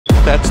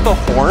That's the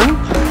horn?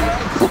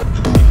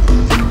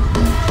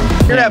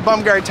 You're that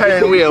Baumgarts tire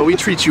and wheel, we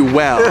treat you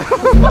well.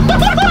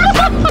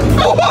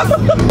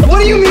 What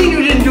do you mean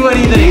you didn't do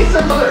anything? She's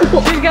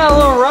got a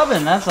little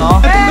rubbing, that's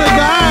all. That's the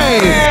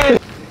guy!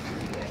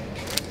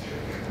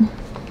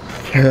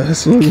 Yeah, that's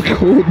so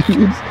cool,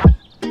 dudes.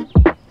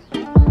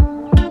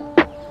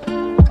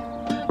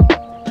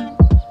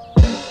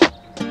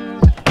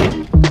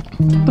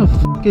 What the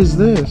fuck is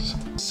this?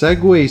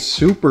 Segway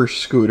super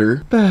scooter?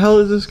 What the hell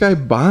is this guy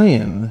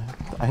buying?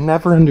 I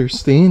never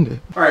understand it.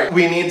 All right,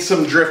 we need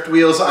some drift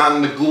wheels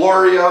on the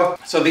Gloria.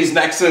 So these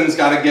Nexens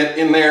gotta get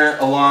in there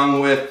along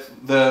with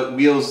the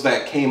wheels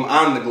that came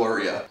on the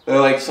Gloria. They're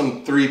like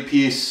some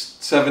 3-piece,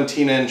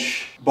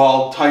 17-inch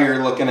bald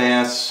tire looking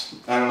ass.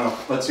 I don't know,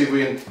 let's see if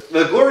we can.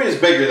 The Gloria is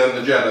bigger than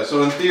the Jetta,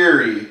 so in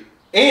theory,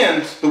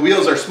 and the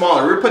wheels are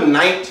smaller. We were putting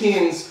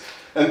 19s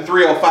and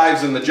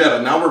 305s in the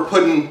Jetta. Now we're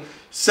putting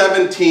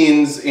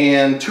 17s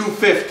and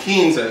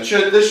 215s in.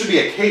 This should be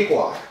a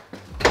cakewalk.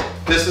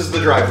 This is the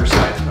driver's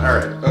side. All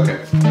right, okay.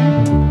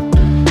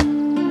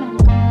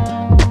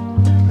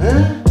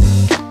 Huh?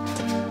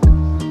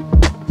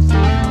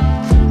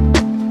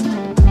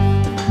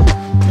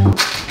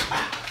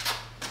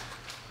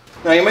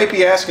 Now you might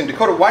be asking,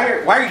 Dakota,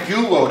 why are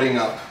you loading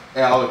up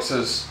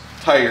Alex's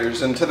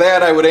tires? And to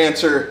that I would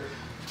answer,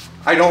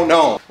 I don't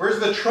know. Where's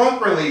the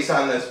trunk release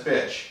on this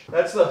bitch?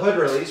 That's the hood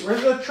release.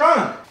 Where's the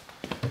trunk?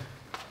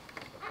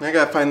 I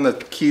gotta find the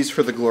keys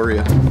for the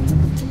Gloria.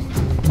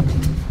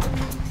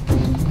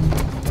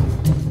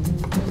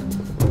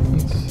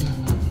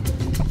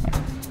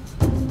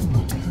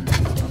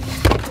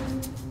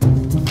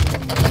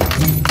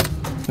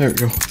 There we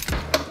go.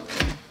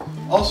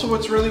 Also,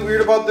 what's really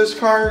weird about this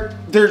car,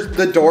 there's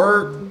the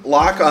door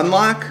lock,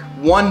 unlock,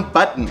 one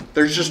button.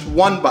 There's just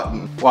one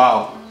button.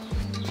 Wow.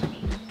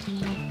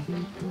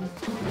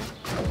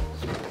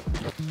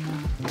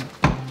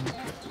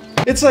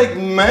 It's like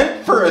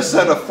meant for a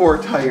set of 4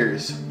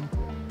 tires.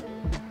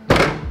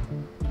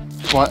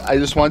 I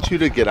just want you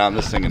to get on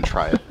this thing and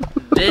try it.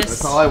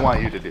 That's all I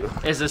want you to do.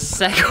 Is a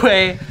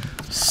Segway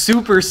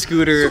Super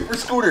Scooter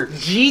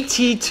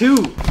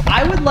GT2.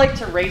 I would like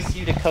to race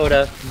you,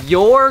 Dakota,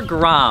 your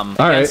Grom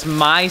against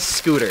my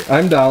scooter.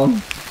 I'm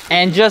down.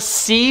 And just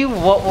see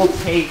what will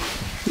take.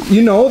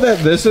 You know that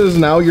this is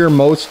now your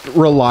most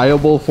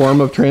reliable form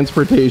of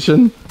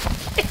transportation?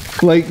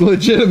 Like,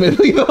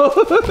 legitimately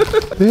though.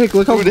 Heck,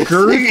 look how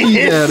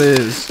girthy that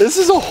is. This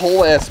is a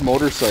whole ass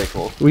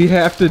motorcycle. We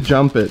have to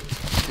jump it.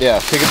 Yeah,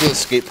 take it to the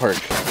skate park.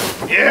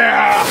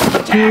 Yeah!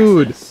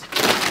 Dude.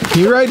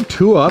 Can you ride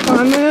 2 up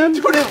on that?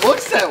 Dude, it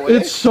looks that way.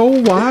 It's so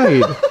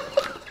wide.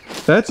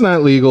 That's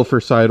not legal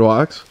for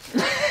sidewalks.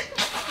 Dude.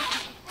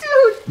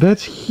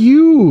 That's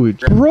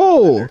huge.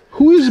 Bro,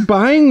 who is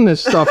buying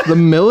this stuff? The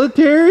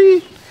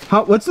military?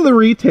 What's the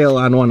retail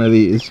on one of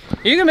these?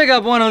 You can pick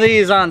up one of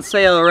these on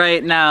sale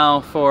right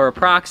now for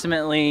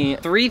approximately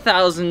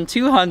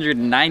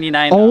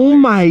 $3,299. Oh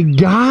my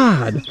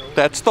God.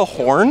 That's the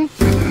horn?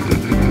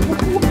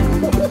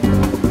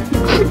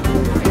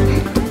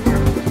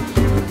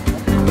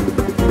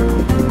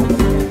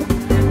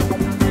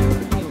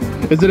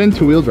 Is it in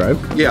 2-wheel drive?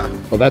 Yeah.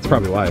 Well, that's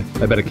probably why.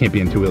 I bet it can't be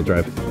in 2-wheel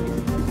drive.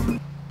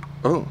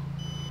 Oh.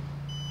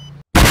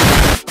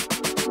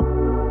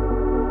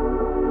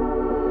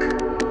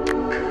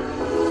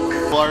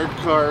 Large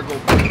car.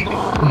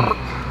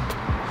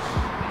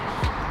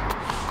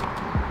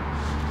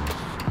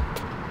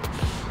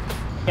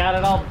 Got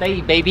it all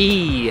day,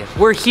 baby.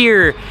 We're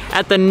here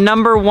at the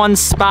 #1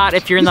 spot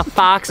if you're in the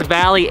Fox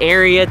Valley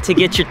area to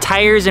get your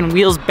tires and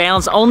wheels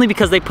balanced, only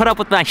because they put up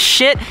with my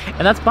shit,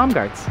 and that's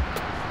Baumgarts.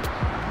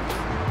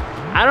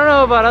 I don't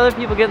know about other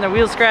people getting their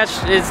wheels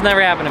scratched. It's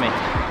never happened to me.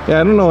 Yeah,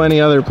 I don't know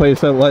any other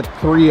place that let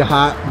 3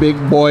 hot big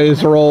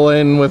boys roll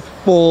in with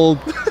full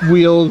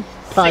wheel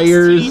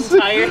tires. 16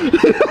 tires.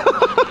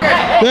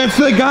 That's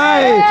the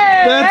guy!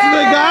 Hey, That's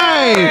the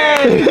guy!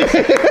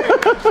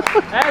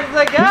 That's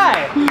the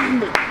guy!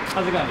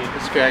 How's it going, dude?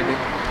 It's cracking.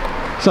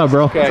 What's up,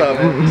 bro? What's up,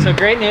 man? So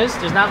great news,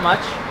 there's not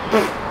much.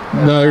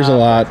 No, there's a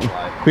lot.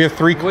 We have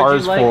 3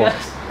 cars like full.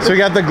 us? So we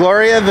got the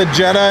Gloria, the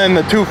Jetta, and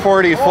the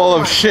 240 full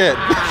of shit.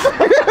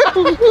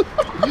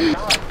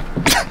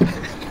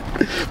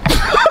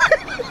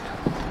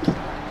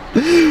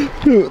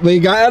 They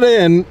got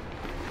in.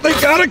 They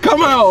gotta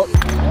come out.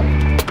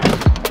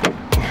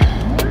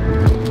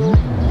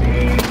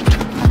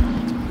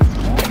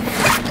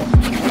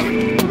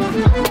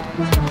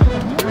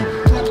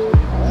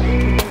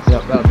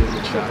 Yep, that'll be a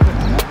good shot.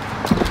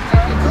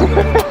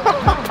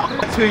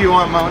 That's who you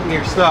want mounting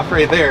your stuff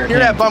right there. You're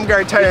that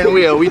Baumgarts tire and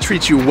wheel, we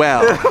treat you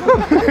well.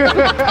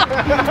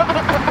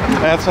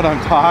 That's what I'm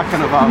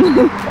talking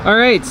about. All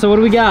right, so what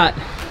do we got?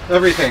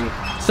 Everything.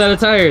 Set of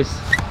tires.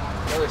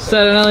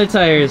 Set of another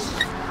tires.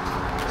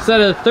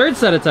 Set of third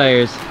set of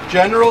tires.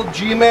 General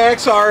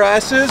G-Max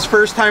RS's,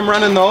 first time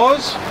running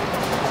those.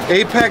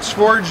 Apex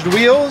forged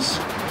wheels.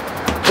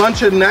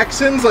 Bunch of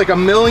Nexens, like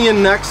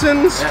 1,000,000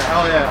 Nexens. Yeah,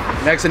 hell yeah.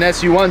 Nexen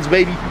SU1s,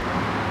 baby.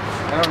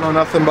 I don't know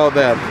nothing about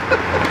that.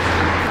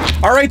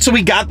 All right, so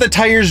we got the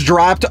tires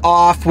dropped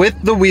off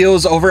with the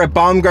wheels over at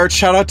Baumgarts.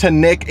 Shout out to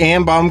Nick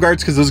and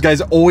Baumgarts because those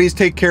guys always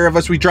take care of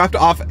us. We dropped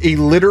off a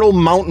literal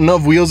mountain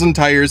of wheels and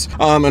tires,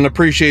 and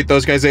appreciate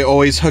those guys. They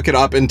always hook it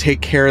up and take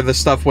care of the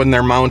stuff when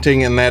they're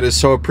mounting, and that is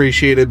so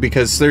appreciated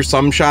because there's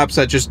some shops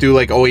that just do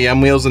like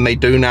OEM wheels and they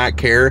do not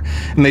care,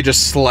 and they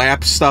just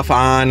slap stuff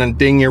on and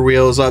ding your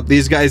wheels up.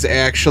 These guys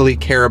actually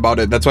care about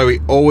it. That's why we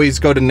always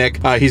go to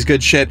Nick. He's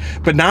good shit.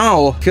 But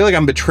now I feel like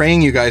I'm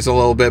betraying you guys a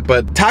little bit,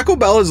 but Taco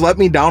Bell has let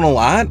me down a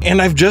lot,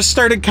 and I've just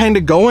started kind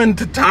of going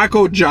to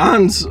Taco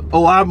John's a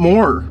lot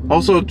more.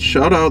 Also,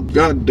 shout out,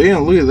 god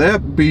damn, look at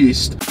that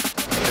beast.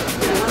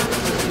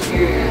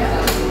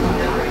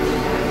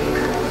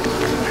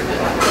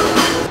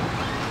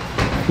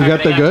 You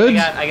got the goods?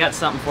 I got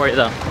something for you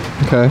though.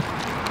 Okay.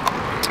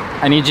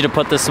 I need you to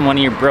put this in one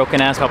of your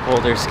broken ass cup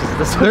holders because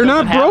this one they're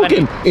not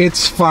broken.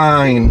 It's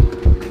fine.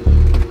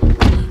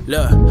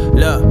 Look,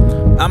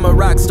 I'm a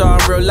rock star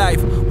in real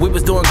life. We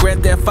was doing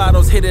Grand Theft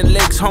Autos, hitting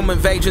lakes, home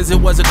invasions.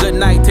 It was a good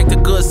night. Take the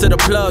goods to the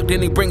plug,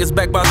 then he bring us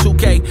back by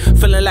 2K.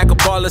 Feeling like a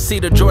baller, see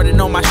the Jordan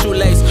on my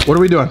shoelace. What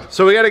are we doing?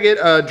 So we gotta get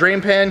a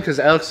drain pan because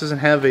Alex doesn't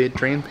have a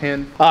drain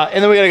pan.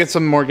 And then we gotta get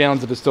some more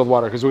gallons of distilled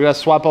water because we gotta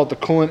swap out the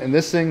coolant in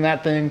this thing,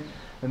 that thing,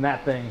 and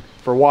that thing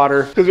for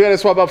water. Because we gotta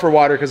swap out for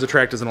water because the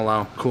track doesn't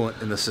allow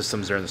coolant in the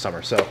systems during the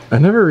summer. So I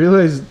never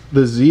realized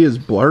the Z is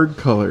blurred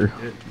color.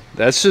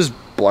 that's just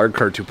Blard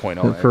Car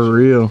 2.0. For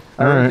real.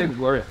 All right.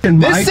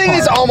 This thing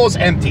is almost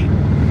empty.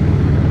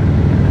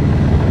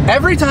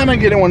 Every time I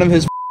get in one of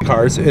his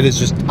cars, it is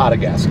just out of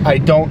gas. I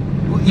don't.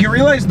 You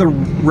realize the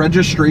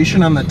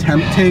registration on the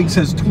temp tag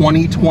says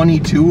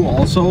 2022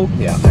 also?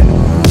 Yeah, I know.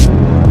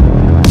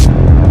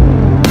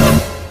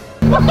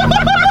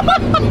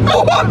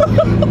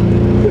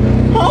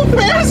 How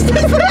fast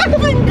does that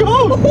thing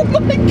go? Oh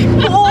my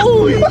god!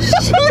 Holy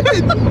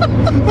shit!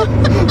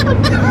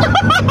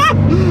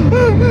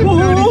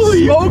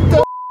 Holy smoked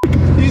us!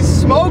 He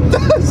smoked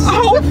us!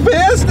 How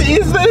fast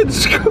is that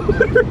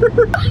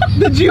scooter?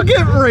 Did you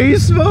get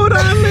race mode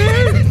on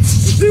there?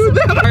 Dude,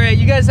 that... All right,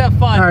 you guys have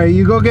fun. All right,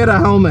 you go get a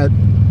helmet.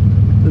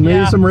 And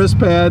maybe some wrist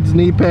pads,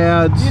 knee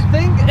pads. You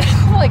think,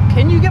 like,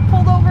 can you get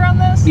pulled over on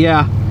this?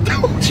 Yeah.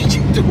 What did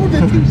you do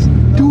to these?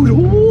 Dude,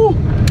 oh,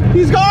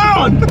 he's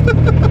gone!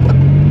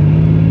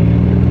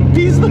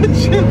 He's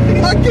legit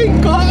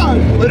fucking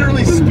gone!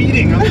 Literally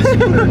speeding on the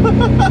scooter.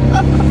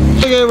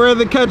 Okay, we're at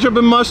the ketchup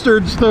and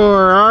mustard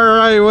store.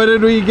 Alright, what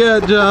did we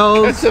get,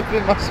 Gels? Ketchup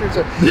and mustard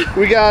store.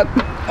 We got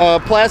a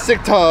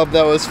plastic tub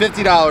that was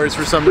 $50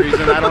 for some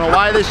reason. I don't know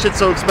why this shit's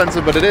so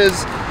expensive, but it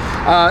is.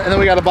 And then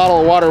we got a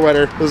bottle of water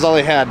wetter. This is all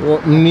they had.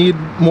 Well, need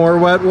more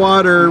wet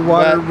water,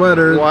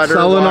 wetter.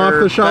 Selling off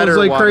the shelves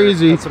like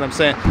crazy. That's what I'm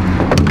saying.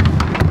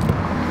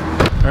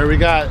 All right, we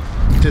got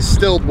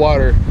distilled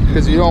water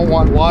because you don't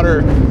want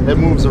water that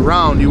moves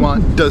around. You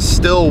want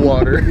distilled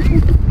water.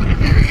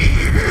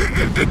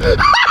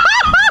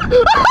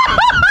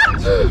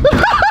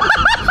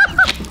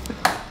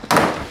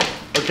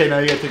 Okay, now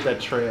you gotta take that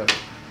tray up.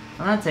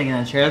 I'm not taking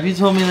that tray up. You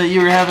told me that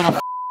you were having a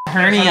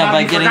hernia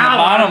by getting the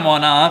bottom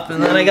one off,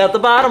 and then I got the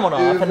bottom one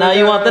off, and now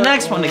you want the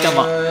next one to come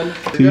up.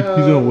 He's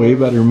in a way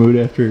better mood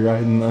after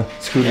riding the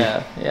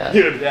scooter. Yeah.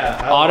 Dude,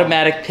 yeah.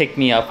 Automatic pick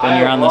me up when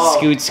you're on the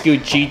Scoot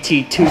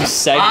GT2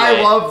 Segway.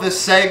 I love the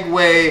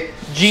Segway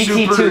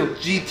GT2. Super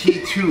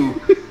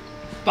GT2.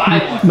 Buy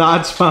one.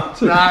 Not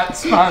sponsored. Not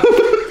sponsored.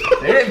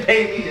 They didn't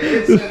pay me. They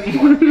didn't send me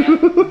one.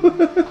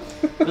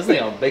 This thing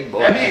a big boy.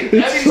 That'd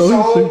be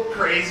so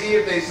crazy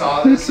if they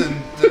saw this and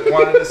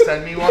wanted to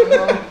send me one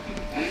though.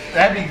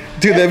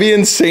 Dude, that'd be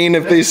insane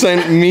if they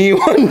sent me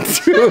one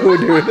too,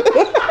 dude.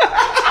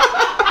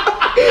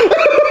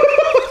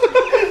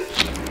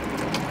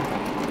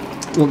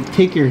 Well,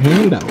 take your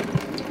hand out.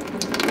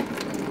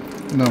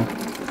 No.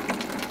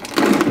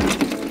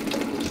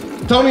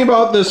 Tell me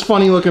about this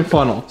funny looking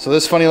funnel. So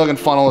this funny looking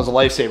funnel is a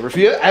lifesaver. If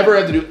you ever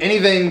have to do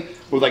anything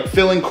with like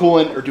filling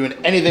coolant or doing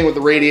anything with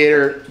the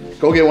radiator,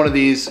 go get one of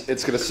these.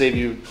 It's gonna save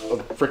you a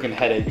freaking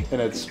headache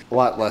and it's a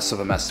lot less of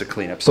a mess to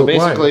clean up. So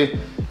basically,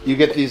 you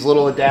get these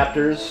little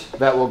adapters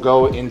that will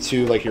go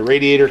into like your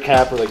radiator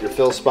cap or like your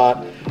fill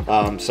spot.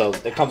 So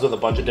it comes with a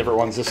bunch of different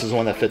ones. This is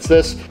one that fits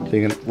this. So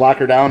you can lock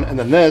her down and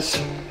then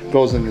this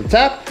goes into the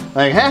tap,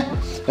 like,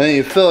 and then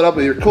you fill it up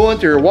with your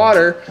coolant or your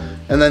water,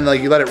 and then like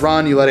you let it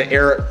run, you let it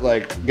air,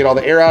 like get all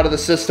the air out of the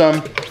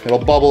system, it'll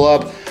bubble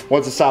up.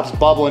 Once it stops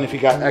bubbling, if you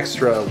got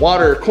extra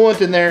water or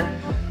coolant in there,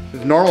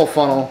 the normal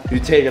funnel, you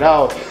take it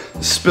out,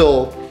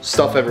 spill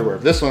stuff everywhere.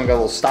 This one got a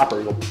little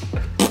stopper.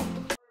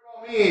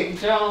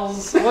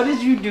 Gels, what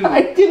did you do?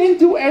 I didn't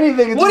do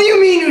anything. What do you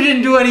mean you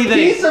didn't do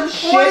anything? Piece of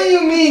shit. What do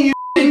you mean you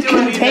didn't do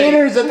anything?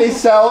 Containers that they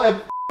sell at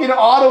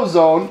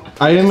AutoZone.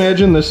 I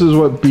imagine this is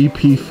what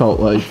BP felt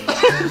like.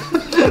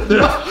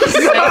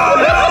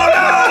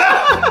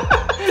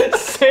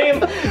 Same,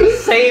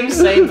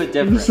 but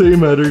different.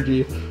 Same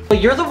energy.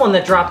 But you're the one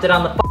that dropped it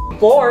on the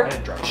floor. I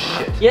didn't drop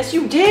shit. Yes,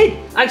 you did.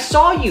 I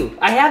saw you.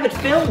 I have it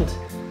filmed.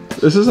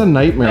 This is a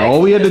nightmare.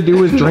 All we had to do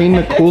was drain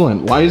the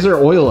coolant. Why is there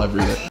oil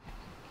everywhere?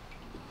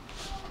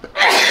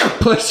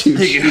 Bless you.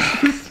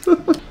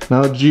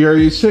 Now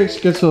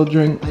GR86 gets a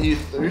drink. Are you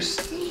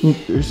thirsty? You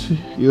thirsty?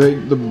 You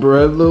like the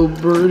bread, little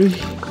birdie?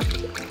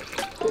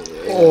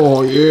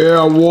 Oh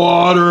yeah,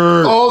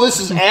 water. Oh, this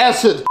is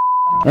acid.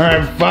 All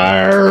right,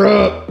 fire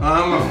up.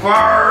 I'm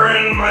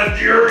firing my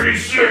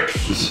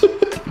GR86.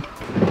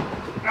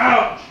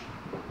 Ouch.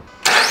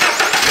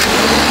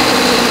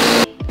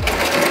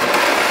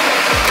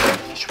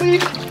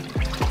 Sweet.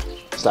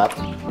 Stop.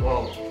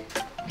 Whoa.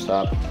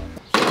 Stop.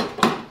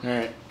 All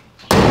right.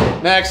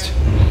 Next.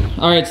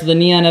 All right, so the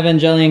neon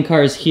Evangelion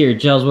car is here.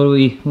 Gels,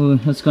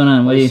 what's going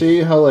on? What do you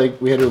see how like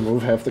we had to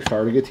remove half the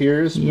car to get to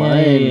yours?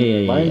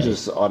 Yeah, Mine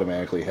just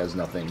automatically has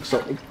nothing. So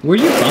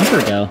where'd your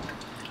bumper go?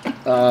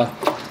 I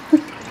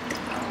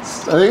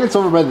think it's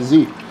over by the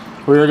Z.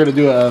 We were gonna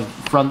do a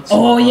front swap.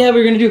 Oh yeah, we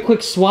were gonna do a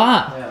quick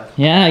swap.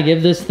 Yeah,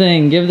 give this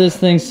thing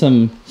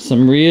some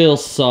real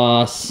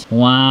sauce.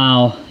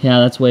 Wow, yeah,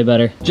 that's way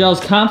better. Gels,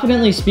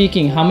 confidently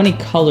speaking, how many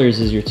colors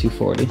is your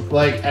 240?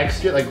 Like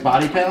extra, like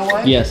body panel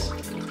wise? Yes.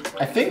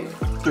 I think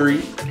 3.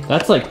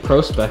 That's like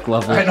prospect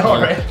level. I know,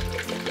 right?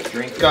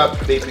 Drink up,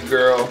 baby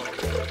girl.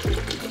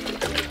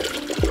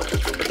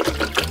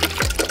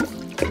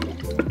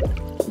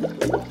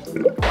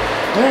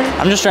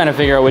 I'm just trying to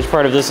figure out which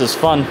part of this is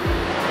fun.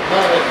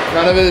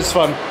 None of it is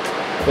fun.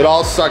 It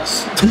all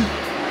sucks.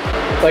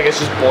 Like it's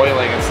just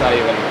boiling. It's not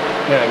even, you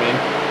know what I mean?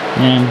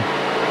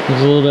 Yeah,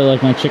 it's a little bit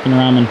like my chicken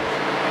ramen.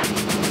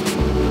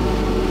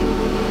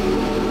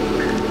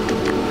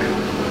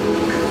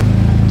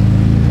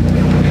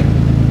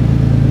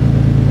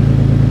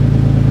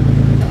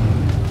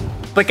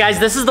 But guys,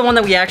 this is the one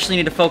that we actually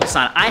need to focus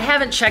on. I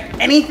haven't checked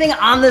anything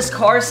on this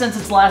car since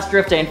its last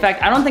drift day. In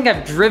fact, I don't think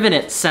I've driven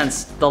it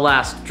since the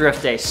last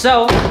drift day.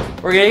 So,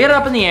 we're gonna get it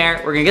up in the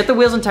air, we're gonna get the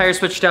wheels and tires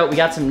switched out, we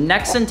got some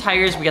Nexen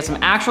tires, we got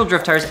some actual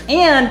drift tires,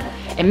 and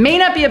it may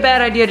not be a bad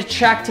idea to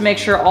check to make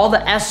sure all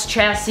the S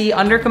chassis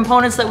under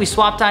components that we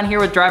swapped on here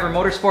with Driver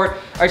Motorsport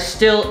are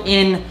still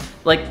in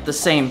like the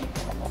same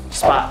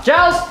spot.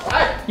 Giles,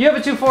 you have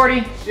a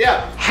 240?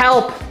 Yeah.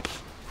 Help.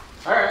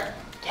 All right.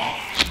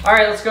 Yeah. All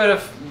right, let's go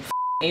to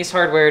Ace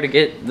Hardware to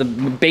get the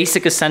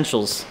basic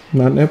essentials.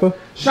 Not Napa?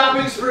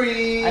 Shopping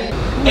spree!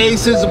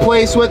 Ace is the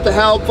place with the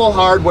helpful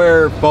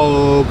hardware,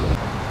 Bob.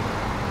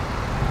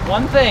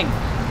 One thing.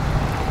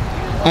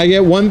 I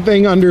get one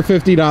thing under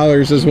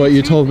 $50 is what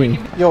you told me.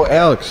 Yo,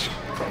 Alex,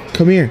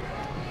 come here.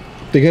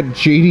 They got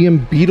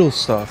JDM Beetle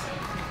stuff.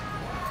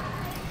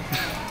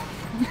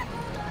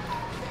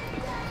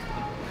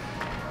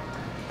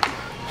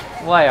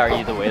 Why are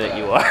you the way that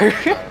you are?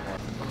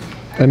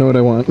 I know what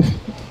I want.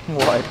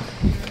 What?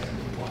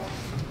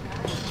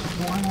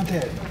 I want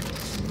that.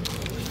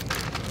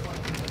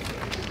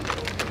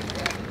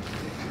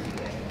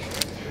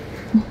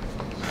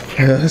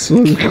 Yeah, this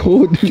looks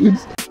cool, dude.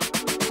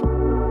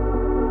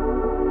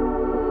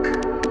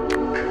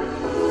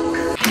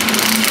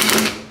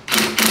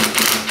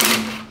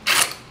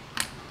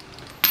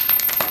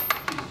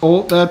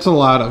 Oh, that's a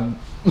lot of...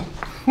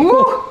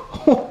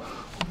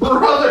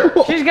 Brother!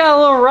 She's got a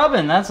little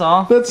rubbing, that's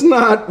all. That's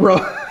not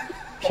rub.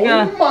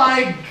 Oh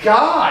my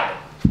God!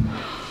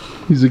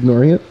 He's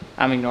ignoring it?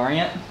 I'm ignoring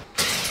it.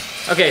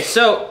 Okay,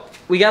 so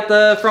we got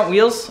the front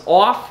wheels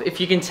off. If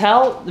you can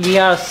tell, we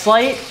got a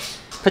slight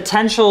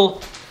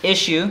potential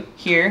issue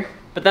here,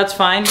 but that's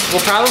fine.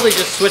 We'll probably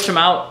just switch them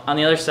out on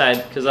the other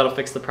side because that'll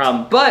fix the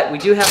problem. But we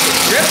do have the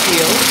drift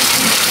wheels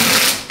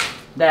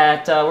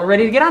that we're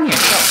ready to get on here.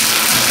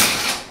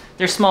 So,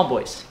 they're small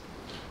boys.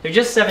 They're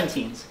just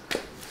 17s.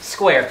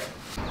 Square.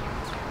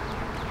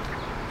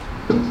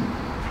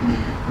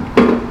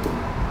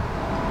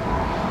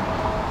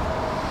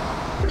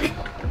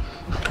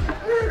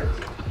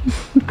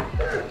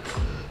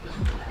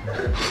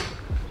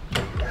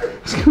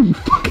 It's gonna be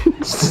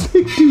fucking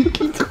sick, dude.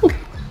 Keep going.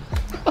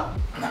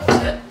 That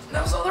was it.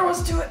 That was all there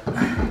was to it.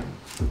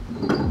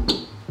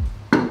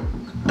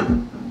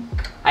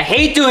 I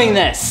hate doing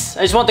this.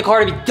 I just want the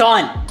car to be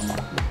done.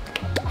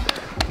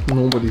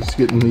 Nobody's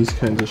getting these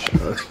kinds of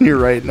shots. You're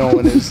right, no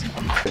one is.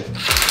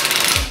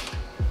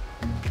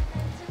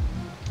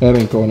 That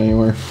ain't going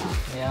anywhere.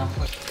 Yeah.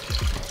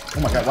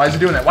 Oh my God, why is it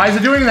doing that? Why is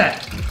it doing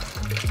that?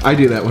 I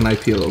do that when I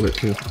peel over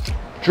too.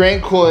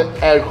 Drain coolant,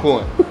 add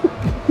coolant.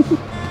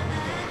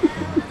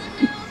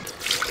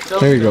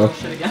 There you go.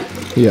 Shit again?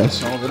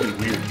 Yes. Oh, that'd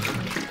be weird.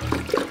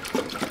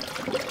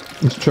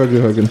 It's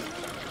chugga hugging.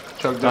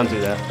 Don't do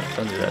that.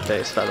 Don't do that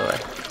face, by the way.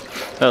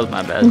 That was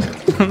my bad.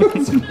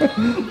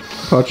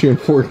 Caught you in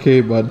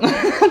 4K, bud.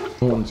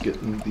 No one's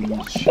getting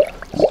these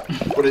shots.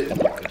 Put it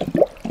in.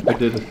 I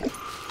did it.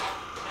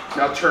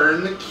 Now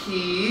turn the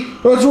key.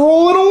 Let's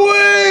roll it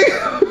away!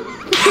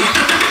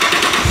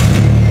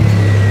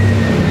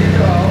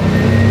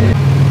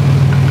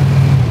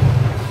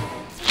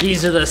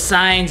 These are the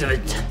signs of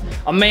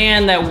a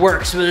man that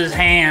works with his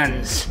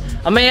hands.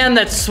 A man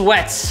that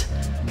sweats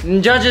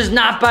and judges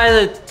not by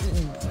the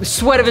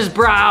sweat of his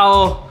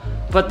brow,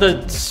 but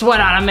the sweat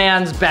on a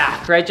man's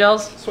back. Right,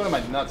 Gels? Sweat on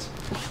my nuts.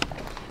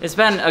 It's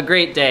been a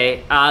great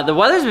day. The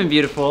weather's been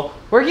beautiful.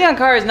 Working on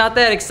car is not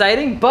that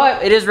exciting,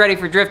 but it is ready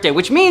for drift day,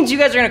 which means you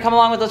guys are gonna come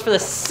along with us for the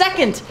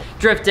second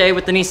drift day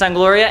with the Nissan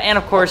Gloria and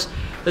of course,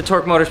 the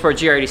Torque Motorsport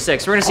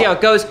GR86. We're gonna see how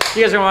it goes.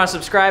 You guys are gonna wanna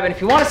subscribe, and if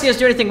you wanna see us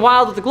do anything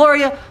wild with the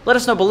Gloria, let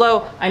us know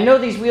below. I know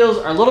these wheels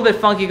are a little bit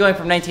funky going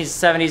from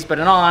 1970s, but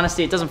in all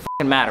honesty, it doesn't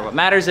fucking matter. What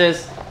matters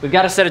is, we've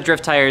got a set of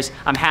drift tires.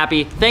 I'm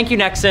happy. Thank you,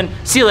 Nexen.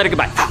 See you later,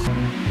 goodbye.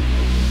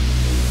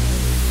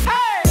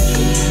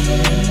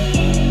 Hey!